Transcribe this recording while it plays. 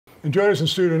And joining us in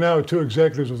studio now are two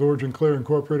executives with OriginClear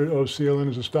Incorporated, OCLN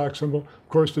is a stock symbol. Of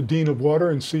course, the Dean of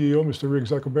Water and CEO, Mr. Rick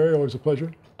Zuckerberry, always a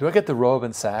pleasure. Do I get the robe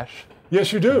and sash?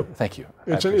 Yes, you do. Thank you.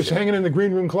 It's hanging in the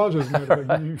green room closet, as a matter of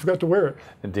fact. You forgot to wear it.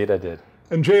 Indeed, I did.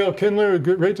 And J.L. Kindler,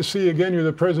 great to see you again. You're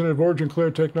the president of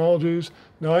OriginClear Technologies.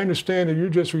 Now, I understand that you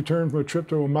just returned from a trip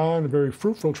to Oman, a very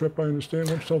fruitful trip, I understand.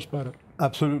 Why don't you tell us about it?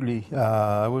 Absolutely.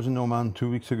 I was in Oman 2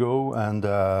 weeks ago, and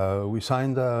we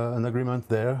signed an agreement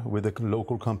there with a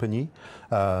local company.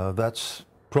 That's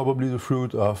probably the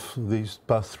fruit of these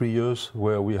past 3 years,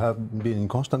 where we have been in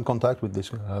constant contact with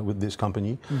this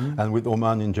company and with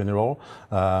Oman in general.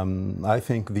 I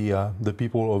think the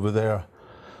people over there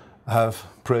have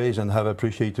praised and have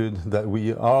appreciated that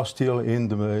we are still in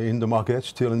the market,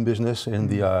 still in business in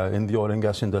the oil and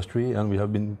gas industry, and we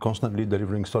have been constantly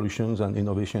delivering solutions and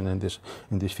innovation in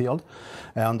this field.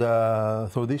 And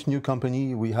so this new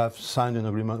company we have signed an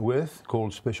agreement with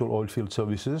called Special Oilfield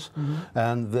Services,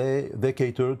 and they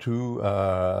cater to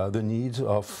the needs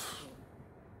of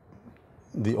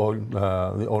the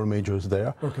oil majors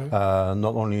there,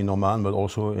 not only in Oman but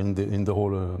also in the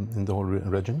whole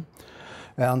region.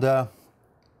 And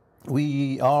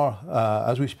we are,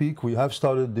 as we speak, we have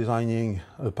started designing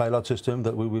a pilot system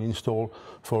that we will install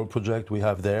for a project we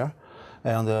have there.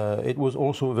 And it was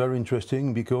also very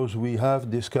interesting because we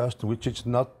have discussed, which is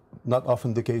not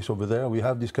often the case over there, we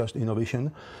have discussed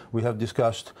innovation, we have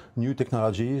discussed new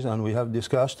technologies, and we have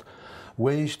discussed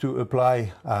ways to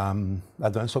apply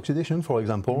advanced oxidation, for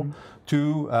example,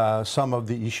 to some of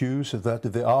the issues that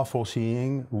they are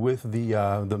foreseeing with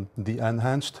the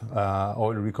enhanced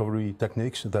oil recovery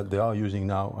techniques that they are using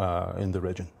now in the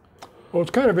region. Well,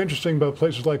 it's kind of interesting about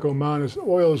places like Oman is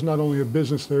oil is not only a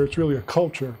business there, it's really a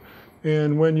culture.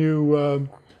 And when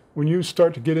you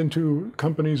start to get into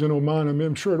companies in Oman, I mean,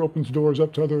 I'm sure it opens doors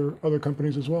up to other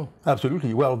companies as well.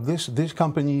 Absolutely. Well, this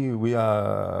company we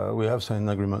have signed an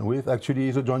agreement with actually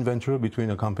is a joint venture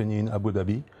between a company in Abu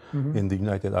Dhabi, in the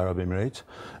United Arab Emirates,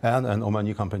 and an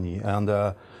Omani company. And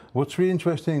what's really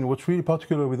interesting, what's really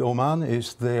particular with Oman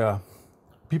is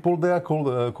people there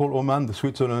call Oman the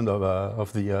Switzerland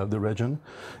of the region.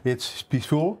 It's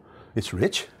peaceful, it's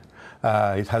rich.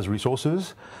 It has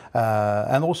resources,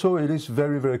 and also it is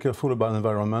very, very careful about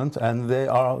environment, and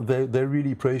they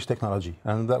really praise technology.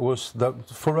 And that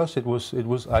for us it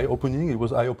was eye-opening. It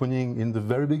was eye-opening in the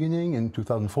very beginning in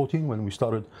 2014 when we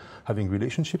started having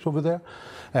relationships over there,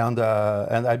 and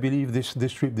I believe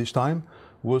this trip this time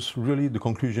was really the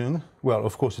conclusion. Well,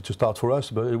 of course, it's a start for us,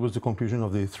 but it was the conclusion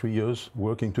of the 3 years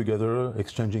working together,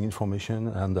 exchanging information,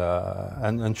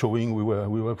 and showing we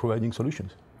were providing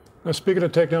solutions. Now, speaking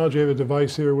of technology, I have a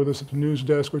device here with us at the news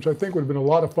desk, which I think would have been a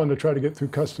lot of fun to try to get through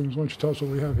customs. Why don't you tell us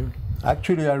what we have here?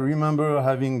 Actually, I remember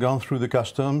having gone through the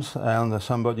customs and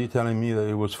somebody telling me that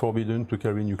it was forbidden to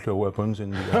carry nuclear weapons in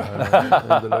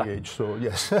the luggage. So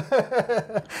yes,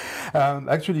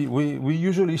 actually, we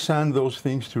usually send those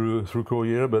things through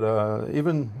courier, but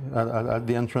even at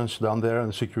the entrance down there,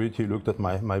 and security looked at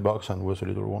my box and was a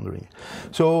little wondering.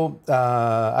 So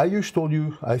I just told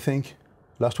you, I think,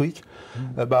 last week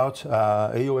about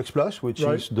AOxPlus, which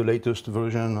is the latest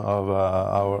version of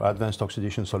our advanced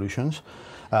oxidation solutions.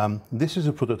 This is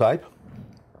a prototype,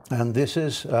 and this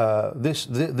is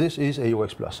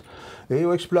AOxPlus.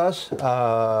 AOxPlus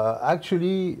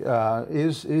actually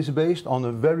is based on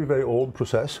a very, very old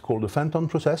process called the Fenton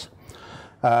process.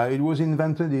 It was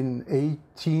invented in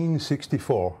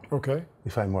 1864,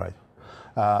 if I'm right.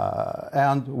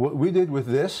 And what we did with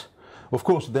this, of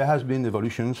course, there has been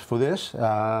evolutions for this.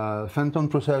 Fenton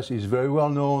process is very well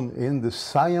known in the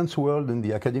science world, in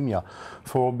the academia,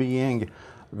 for being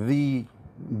the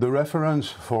reference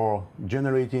for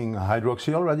generating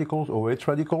hydroxyl radicals, OH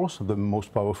radicals, the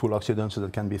most powerful oxidants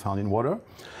that can be found in water.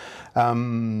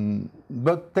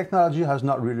 But technology has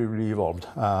not really evolved.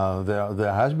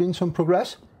 There has been some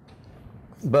progress,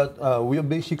 but we are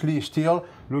basically still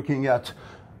looking at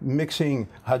mixing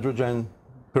hydrogen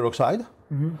peroxide,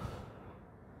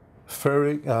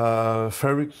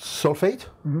 ferric sulfate,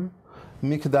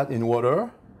 mix that in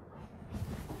water,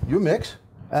 you mix,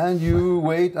 and you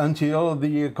wait until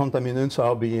the contaminants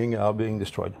are being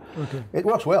destroyed. It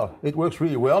works well. It works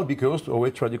really well because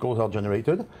OH radicals are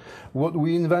generated. What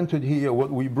we invented here,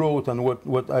 what we brought, and what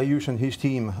Ayush and his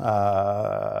team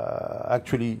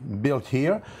actually built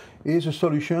here is a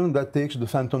solution that takes the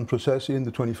Fenton process in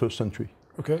the 21st century.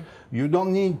 You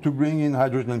don't need to bring in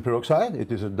hydrogen peroxide.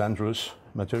 It is a dangerous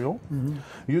material.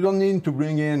 You don't need to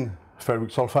bring in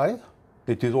ferric sulfide.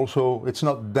 It's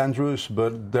not dangerous,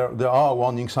 but there are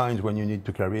warning signs when you need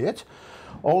to carry it.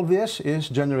 All this is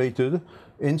generated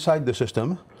inside the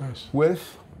system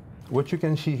with what you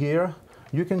can see here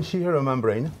you can see here a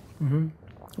membrane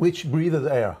which breathes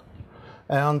air.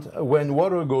 And when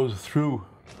water goes through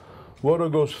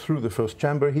the first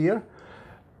chamber here,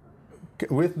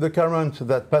 with the current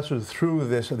that passes through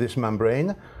this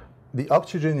membrane, the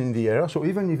oxygen in the air, so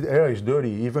even if the air is dirty,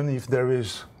 even if there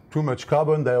is too much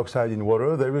carbon dioxide in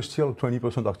water, there is still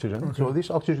 20% oxygen. Okay. So this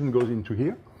oxygen goes into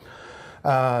here.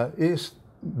 Is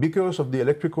because of the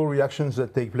electrical reactions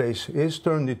that take place, is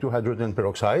turned into hydrogen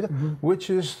peroxide, which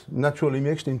is naturally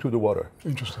mixed into the water.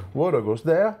 Interesting. Water goes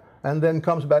there and then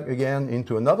comes back again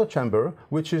into another chamber,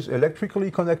 which is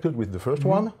electrically connected with the first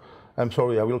one. I'm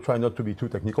sorry, I will try not to be too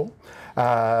technical.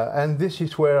 And this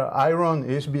is where iron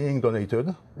is being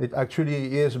donated. It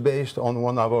actually is based on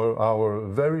one of our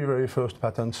very, very first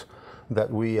patents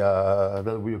that we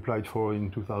applied for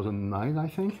in 2009, I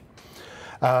think.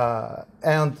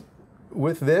 And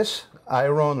with this,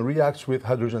 iron reacts with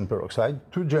hydrogen peroxide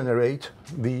to generate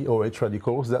the OH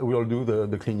radicals that will do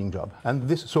the cleaning job. And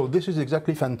this is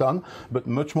exactly Fenton, but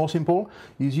much more simple,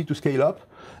 easy to scale up,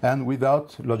 and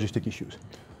without logistic issues.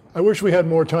 I wish we had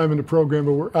more time in the program,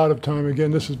 but we're out of time. Again,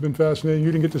 this has been fascinating.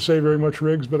 You didn't get to say very much,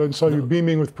 Riggs, but I saw you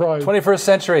beaming with pride. 21st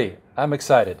century. I'm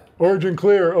excited.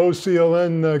 OriginClear,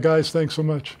 OCLN, guys, thanks so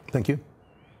much. Thank you.